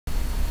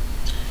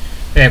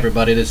Hey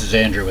everybody, this is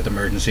Andrew with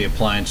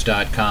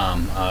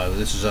EmergencyAppliance.com.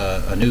 This is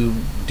a new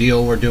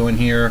deal we're doing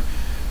here.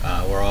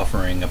 We're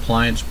offering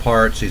appliance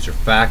parts. These are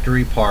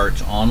factory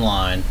parts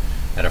online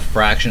at a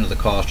fraction of the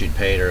cost you'd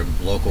pay at a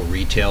local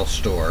retail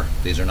store.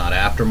 These are not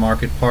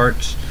aftermarket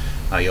parts.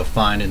 You'll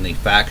find in the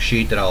fact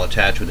sheet that I'll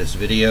attach with this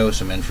video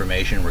some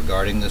information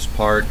regarding this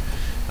part.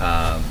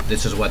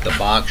 This is what the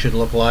box should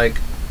look like.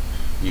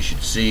 You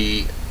should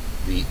see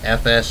the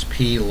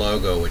FSP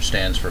logo, which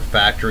stands for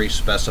Factory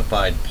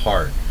Specified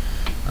Part.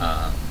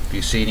 If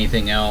you see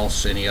anything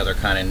else, any other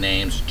kind of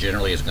names,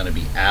 generally it's going to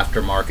be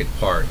aftermarket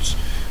parts,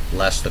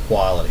 less the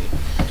quality.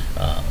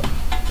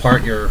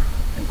 Part you're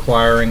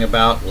inquiring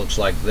about looks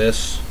like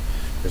this.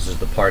 This is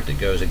the part that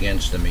goes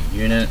against the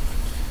unit.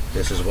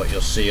 This is what you'll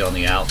see on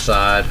the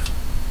outside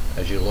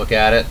as you look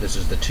at it. This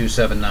is the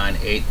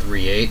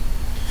 279838.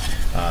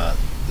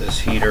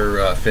 This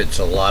heater fits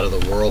a lot of the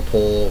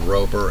Whirlpool,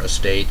 Roper,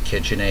 Estate,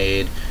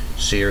 KitchenAid,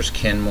 Sears,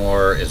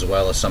 Kenmore, as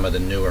well as some of the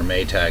newer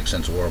Maytag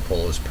since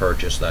Whirlpool has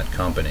purchased that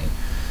company.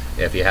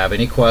 If you have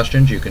any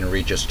questions, you can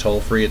reach us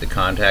toll-free at the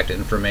contact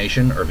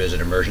information or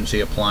visit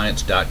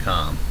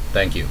emergencyappliance.com.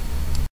 Thank you.